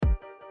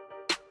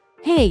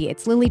Hey,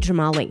 it's Lily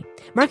Jamali.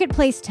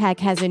 Marketplace Tech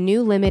has a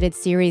new limited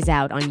series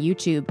out on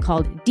YouTube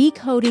called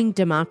Decoding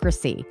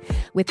Democracy.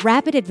 With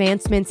rapid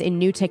advancements in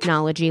new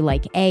technology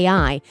like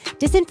AI,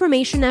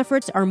 disinformation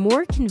efforts are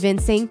more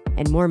convincing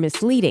and more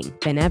misleading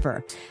than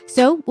ever.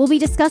 So we'll be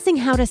discussing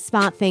how to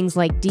spot things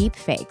like deep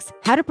fakes,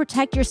 how to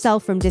protect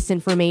yourself from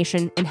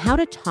disinformation, and how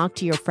to talk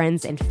to your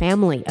friends and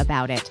family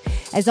about it.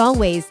 As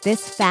always,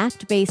 this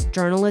fact-based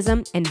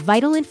journalism and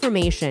vital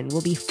information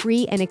will be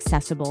free and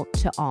accessible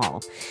to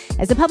all.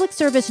 As a public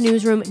service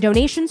newsroom,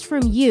 donations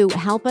from you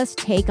help us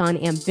take on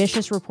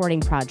ambitious reporting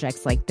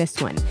projects like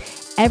this one.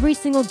 Every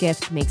single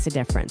gift makes a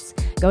difference.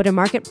 Go to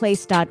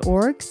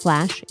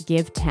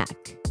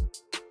marketplace.org/givetech.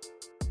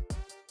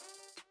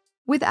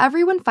 With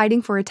everyone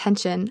fighting for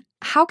attention,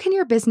 how can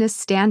your business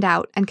stand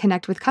out and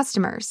connect with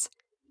customers?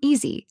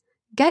 Easy.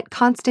 Get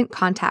Constant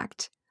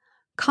Contact.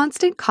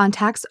 Constant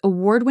Contact's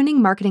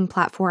award-winning marketing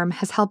platform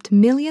has helped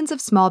millions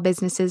of small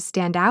businesses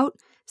stand out,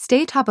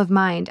 stay top of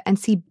mind, and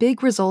see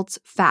big results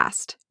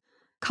fast.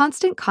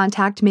 Constant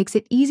Contact makes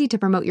it easy to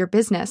promote your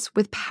business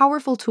with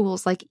powerful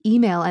tools like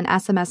email and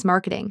SMS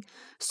marketing,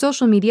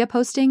 social media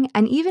posting,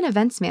 and even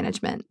events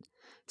management.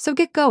 So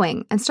get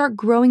going and start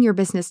growing your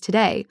business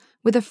today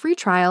with a free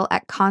trial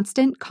at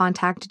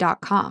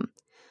ConstantContact.com.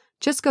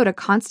 Just go to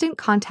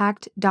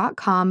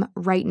ConstantContact.com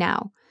right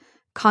now.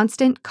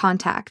 Constant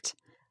Contact,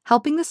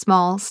 helping the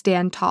small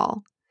stand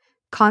tall.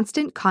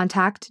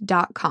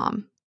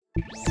 ConstantContact.com.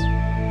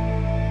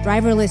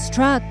 Driverless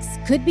trucks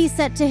could be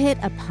set to hit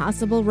a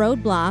possible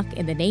roadblock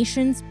in the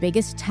nation's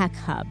biggest tech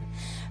hub.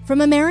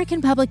 From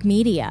American Public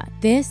Media,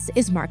 this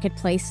is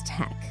Marketplace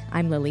Tech.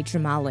 I'm Lily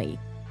Jamali.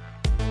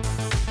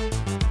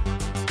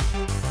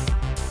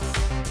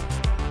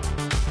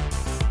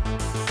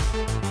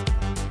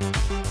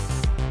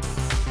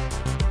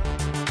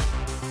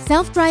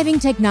 Self-driving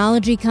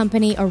technology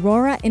company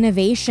Aurora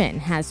Innovation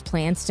has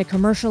plans to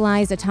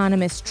commercialize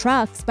autonomous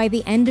trucks by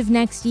the end of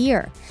next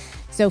year.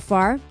 So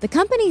far, the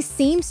company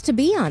seems to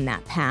be on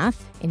that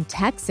path in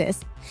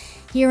Texas.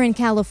 Here in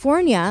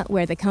California,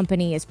 where the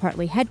company is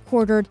partly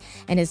headquartered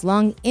and has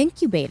long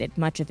incubated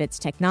much of its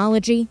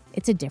technology,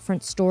 it's a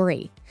different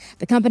story.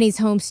 The company's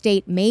home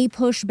state may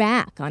push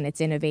back on its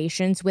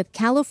innovations with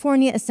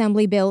California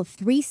Assembly Bill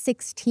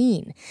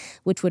 316,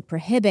 which would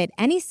prohibit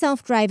any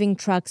self-driving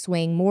trucks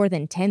weighing more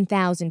than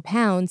 10,000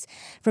 pounds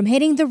from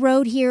hitting the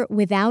road here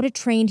without a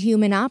trained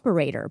human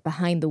operator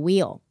behind the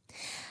wheel.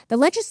 The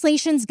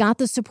legislation's got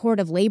the support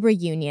of labor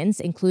unions,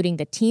 including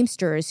the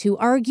Teamsters, who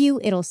argue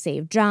it'll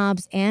save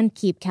jobs and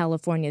keep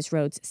California's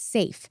roads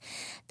safe.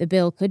 The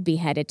bill could be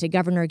headed to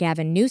Governor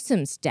Gavin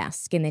Newsom's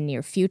desk in the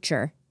near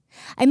future.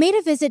 I made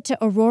a visit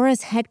to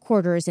Aurora's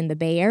headquarters in the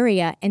Bay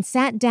Area and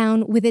sat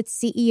down with its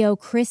CEO,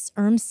 Chris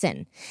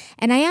Urmson.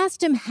 And I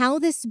asked him how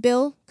this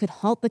bill could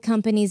halt the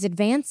company's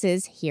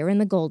advances here in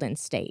the Golden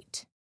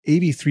State.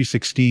 AB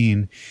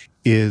 316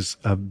 is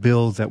a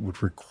bill that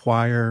would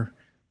require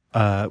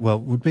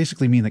would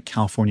basically mean that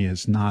California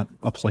is not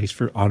a place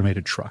for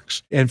automated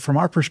trucks. And from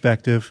our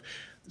perspective,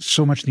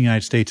 so much in the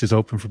United States is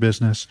open for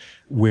business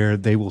where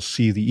they will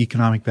see the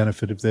economic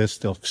benefit of this.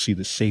 They'll see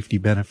the safety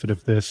benefit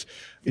of this.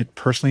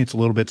 Personally, it's a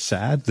little bit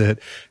sad that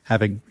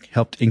having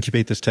helped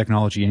incubate this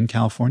technology in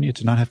California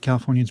to not have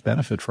Californians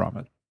benefit from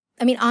it.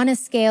 I mean, on a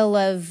scale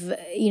of,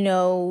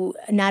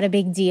 not a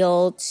big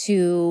deal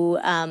to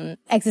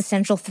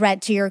existential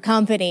threat to your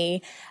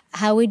company,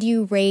 how would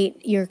you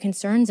rate your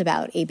concerns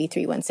about AB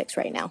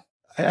 316 right now?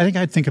 I think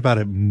I'd think about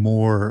it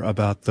more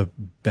about the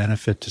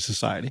benefit to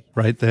society,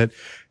 right? That,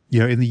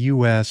 in the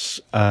U.S.,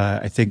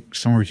 I think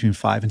somewhere between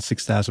 5,000 and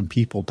 6,000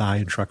 people die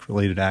in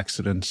truck-related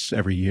accidents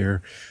every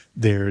year.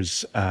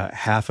 There's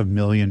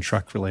 500,000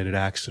 truck-related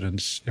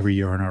accidents every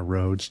year on our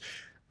roads.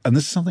 And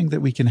this is something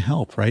that we can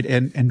help, right?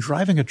 And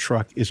driving a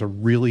truck is a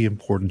really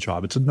important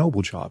job. It's a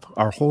noble job.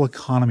 Our whole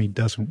economy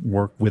doesn't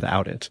work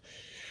without it.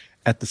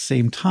 At the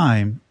same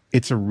time,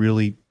 it's a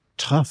really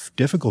tough,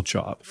 difficult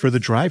job for the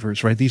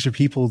drivers, right? These are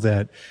people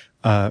that,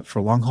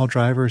 for long haul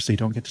drivers, they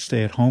don't get to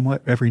stay at home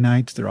every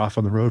night. They're off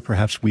on the road,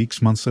 perhaps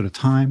weeks, months at a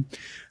time.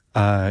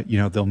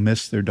 They'll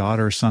miss their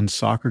daughter or son's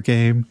soccer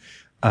game.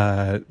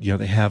 They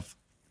have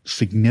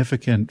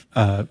significant,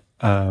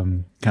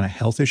 kind of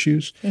health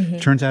issues. Mm-hmm.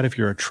 Turns out if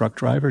you're a truck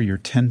driver, you're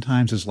 10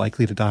 times as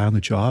likely to die on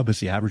the job as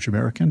the average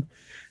American.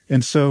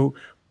 And so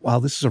while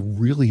this is a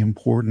really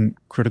important,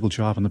 critical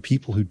job and the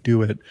people who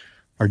do it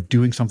are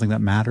doing something that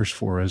matters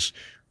for us,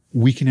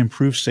 we can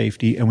improve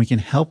safety and we can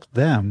help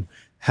them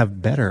have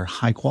better,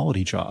 high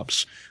quality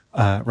jobs.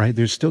 Right?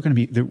 There's still going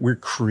to be, we're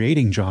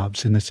creating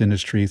jobs in this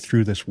industry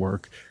through this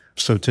work.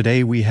 So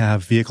today we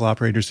have vehicle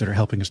operators that are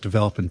helping us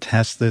develop and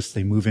test this.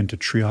 They move into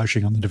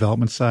triaging on the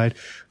development side.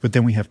 But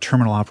then we have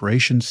terminal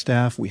operations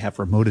staff. We have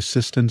remote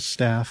assistance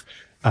staff.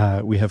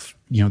 We have,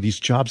 these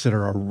jobs that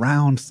are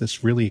around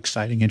this really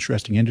exciting,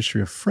 interesting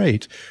industry of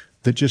freight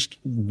that just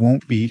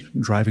won't be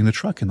driving the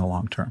truck in the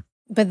long term.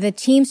 But the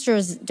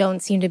Teamsters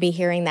don't seem to be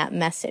hearing that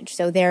message.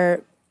 So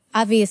they're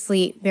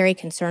obviously very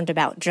concerned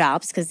about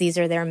jobs because these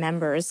are their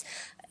members.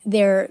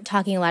 They're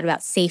talking a lot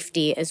about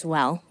safety as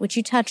well, which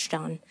you touched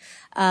on.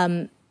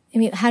 I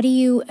mean, how do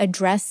you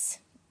address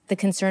the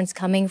concerns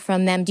coming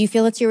from them? Do you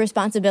feel it's your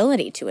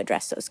responsibility to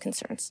address those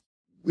concerns?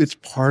 It's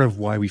part of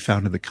why we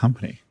founded the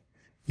company,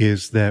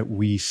 is that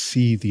we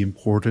see the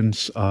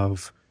importance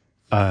of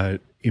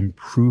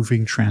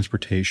improving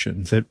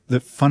transportation,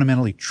 that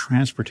fundamentally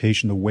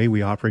transportation, the way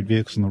we operate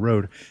vehicles on the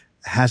road,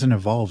 hasn't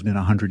evolved in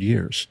 100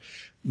 years.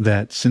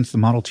 That since the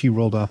Model T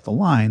rolled off the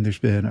line, there's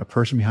been a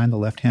person behind the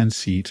left-hand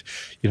seat.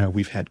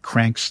 We've had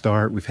crank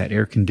start, we've had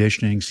air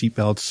conditioning,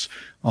 seatbelts,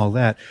 all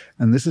that.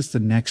 And this is the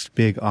next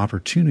big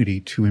opportunity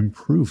to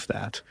improve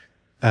that.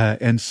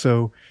 And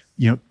so,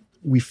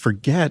 we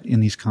forget in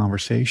these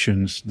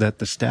conversations that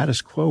the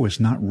status quo is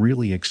not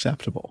really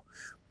acceptable.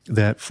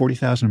 That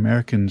 40,000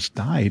 Americans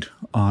died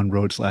on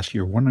roads last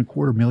year.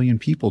 1.25 million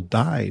people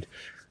died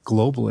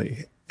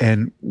globally.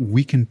 And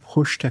we can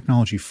push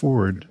technology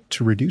forward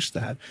to reduce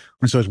that.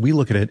 And so as we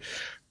look at it,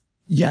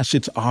 yes,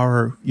 it's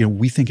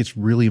we think it's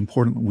really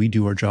important that we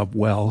do our job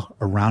well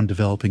around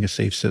developing a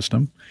safe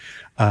system.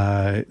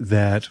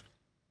 That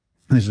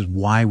this is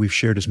why we've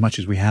shared as much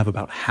as we have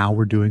about how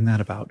we're doing that,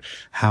 about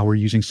how we're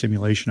using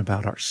simulation,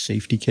 about our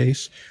safety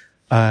case.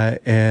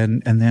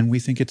 And then we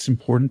think it's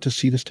important to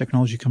see this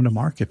technology come to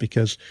market,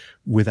 because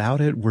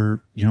without it,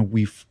 we've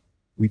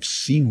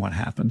seen what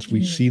happens.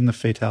 We've seen the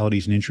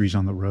fatalities and injuries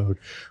on the road.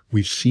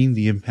 We've seen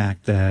the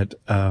impact that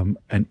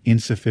an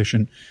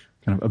insufficient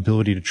kind of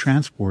ability to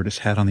transport has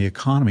had on the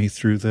economy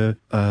through the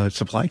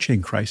supply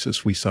chain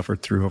crisis we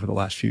suffered through over the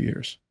last few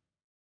years.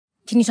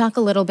 Can you talk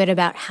a little bit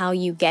about how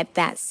you get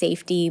that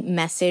safety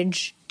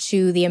message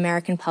to the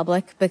American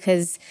public?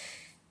 Because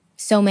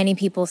so many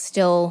people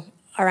still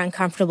are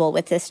uncomfortable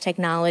with this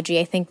technology.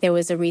 I think there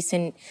was a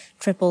recent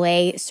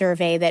AAA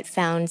survey that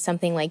found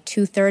something like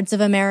 2/3 of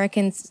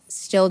Americans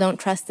still don't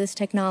trust this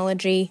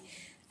technology.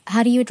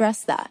 How do you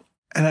address that?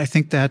 And I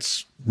think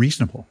that's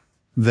reasonable,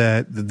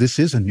 that this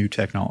is a new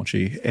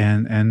technology,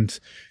 and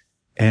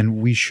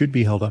we should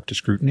be held up to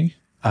scrutiny,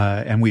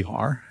 and we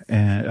are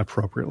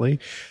appropriately.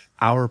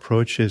 Our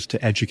approach is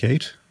to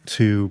educate,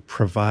 to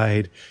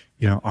provide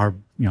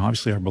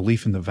obviously our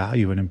belief in the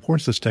value and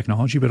importance of this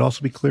technology, but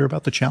also be clear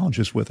about the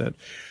challenges with it.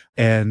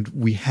 And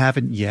we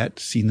haven't yet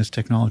seen this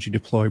technology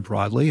deploy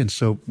broadly. And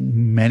so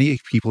many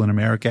people in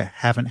America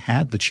haven't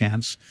had the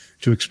chance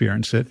to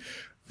experience it.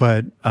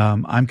 But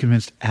I'm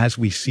convinced as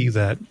we see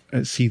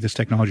this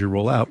technology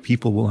roll out,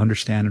 people will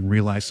understand and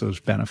realize those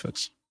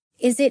benefits.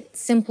 Is it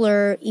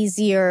simpler,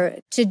 easier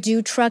to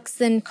do trucks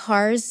than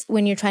cars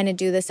when you're trying to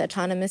do this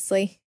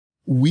autonomously?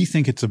 We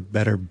think it's a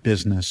better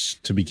business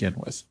to begin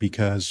with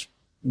because,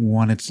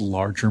 one, it's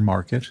larger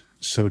market.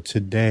 So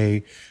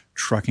today,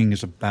 trucking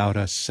is about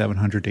a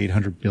 $700 to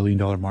 $800 billion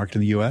market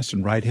in the U.S.,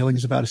 and ride-hailing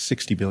is about a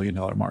 $60 billion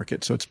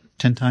market. So it's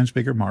 10 times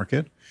bigger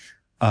market.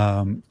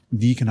 The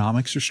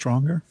economics are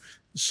stronger.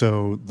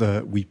 So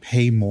we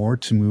pay more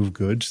to move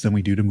goods than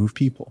we do to move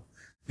people.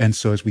 And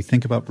so as we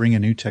think about bringing a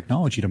new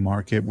technology to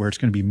market where it's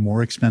going to be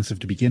more expensive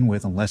to begin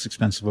with and less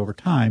expensive over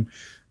time,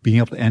 being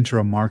able to enter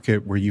a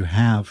market where you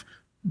have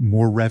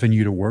more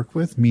revenue to work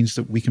with means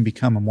that we can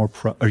become a more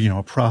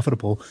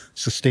profitable,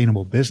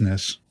 sustainable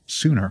business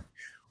sooner.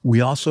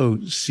 We also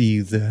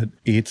see that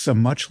it's a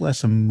much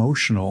less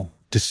emotional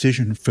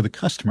decision for the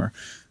customer.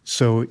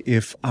 So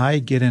if I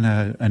get in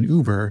an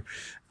Uber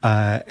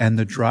and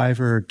the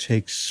driver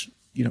takes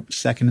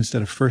Second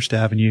instead of First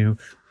Avenue,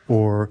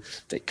 or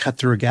they cut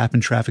through a gap in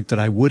traffic that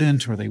I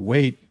wouldn't, or they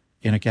wait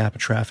in a gap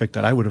of traffic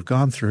that I would have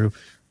gone through,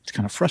 it's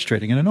kind of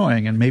frustrating and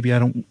annoying, and maybe I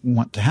don't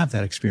want to have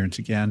that experience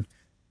again.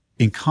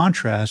 In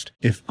contrast,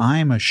 if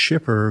I'm a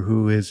shipper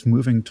who is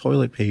moving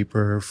toilet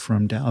paper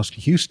from Dallas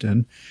to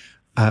Houston,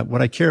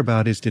 what I care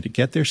about is, did it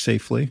get there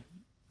safely?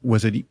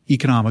 Was it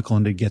economical,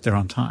 and did it get there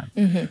on time?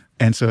 Mm-hmm.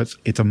 And so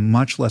it's a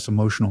much less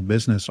emotional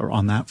business or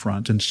on that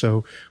front. And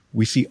so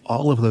we see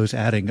all of those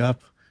adding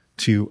up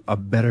to a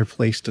better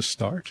place to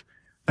start.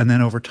 And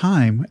then over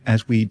time,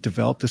 as we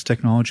develop this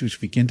technology, as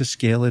we begin to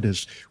scale it,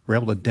 as we're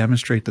able to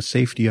demonstrate the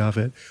safety of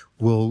it,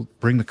 we'll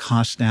bring the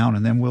costs down,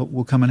 and then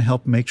we'll come and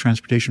help make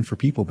transportation for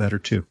people better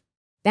too.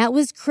 That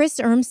was Chris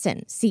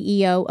Urmson,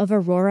 CEO of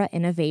Aurora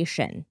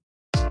Innovation.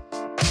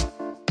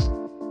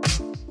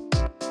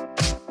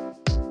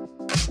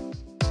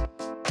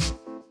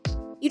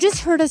 You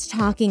just heard us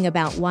talking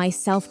about why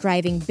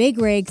self-driving big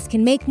rigs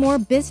can make more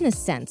business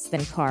sense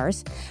than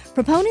cars.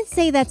 Proponents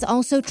say that's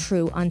also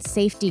true on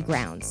safety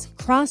grounds.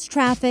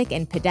 Cross-traffic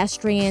and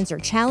pedestrians are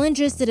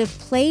challenges that have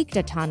plagued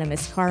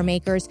autonomous car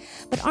makers,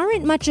 but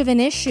aren't much of an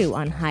issue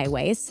on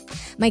highways.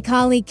 My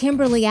colleague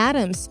Kimberly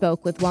Adams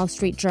spoke with Wall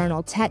Street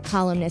Journal tech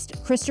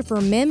columnist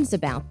Christopher Mims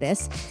about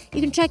this.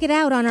 You can check it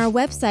out on our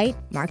website,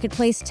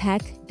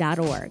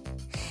 marketplacetech.org.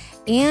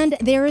 And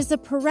there is a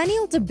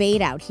perennial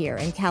debate out here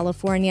in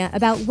California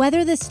about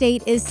whether the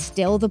state is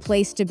still the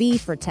place to be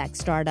for tech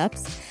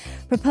startups.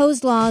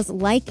 Proposed laws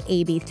like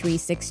AB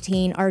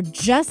 316 are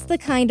just the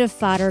kind of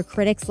fodder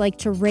critics like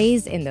to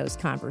raise in those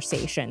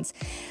conversations.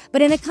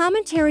 But in a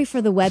commentary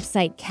for the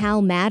website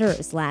Cal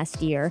Matters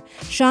last year,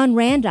 Sean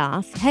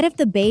Randolph, head of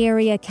the Bay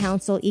Area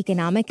Council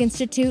Economic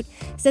Institute,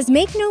 says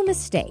make no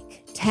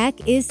mistake,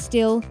 tech is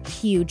still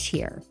huge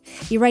here.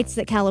 He writes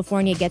that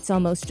California gets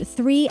almost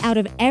 3 out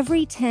of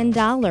every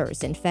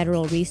 $10 in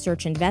federal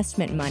research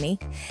investment money.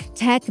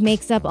 Tech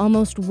makes up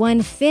almost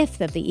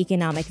 1/5 of the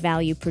economic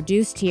value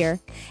produced here.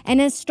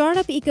 And as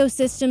startup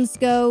ecosystems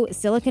go,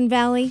 Silicon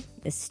Valley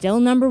is still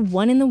number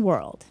 1 in the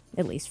world,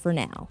 at least for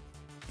now.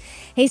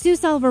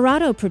 Jesus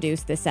Alvarado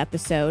produced this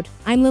episode.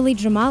 I'm Lily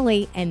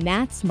Jamali, and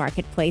that's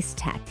Marketplace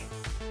Tech.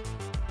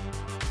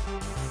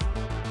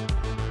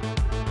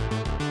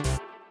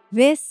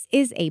 This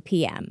is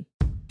APM.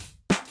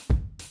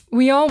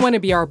 We all want to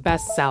be our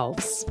best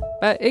selves,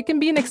 but it can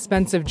be an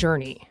expensive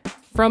journey.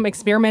 From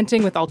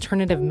experimenting with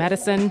alternative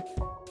medicine.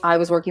 I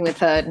was working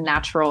with a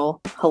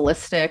natural,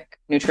 holistic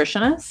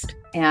nutritionist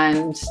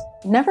and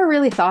never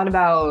really thought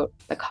about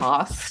the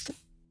cost.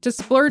 To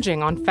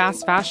splurging on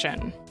fast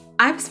fashion.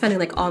 I'm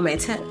spending all my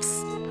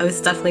tips. I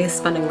was definitely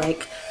spending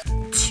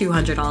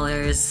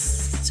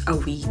 $200 a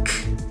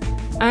week.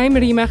 I'm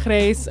Rima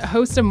Jerez,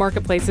 host of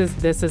Marketplace's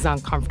This Is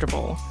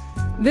Uncomfortable.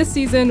 This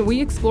season,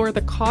 we explore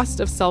the cost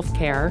of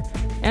self-care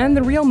and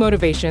the real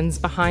motivations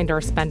behind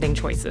our spending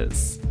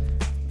choices.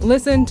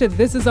 Listen to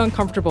This Is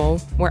Uncomfortable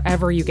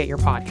wherever you get your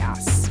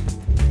podcasts.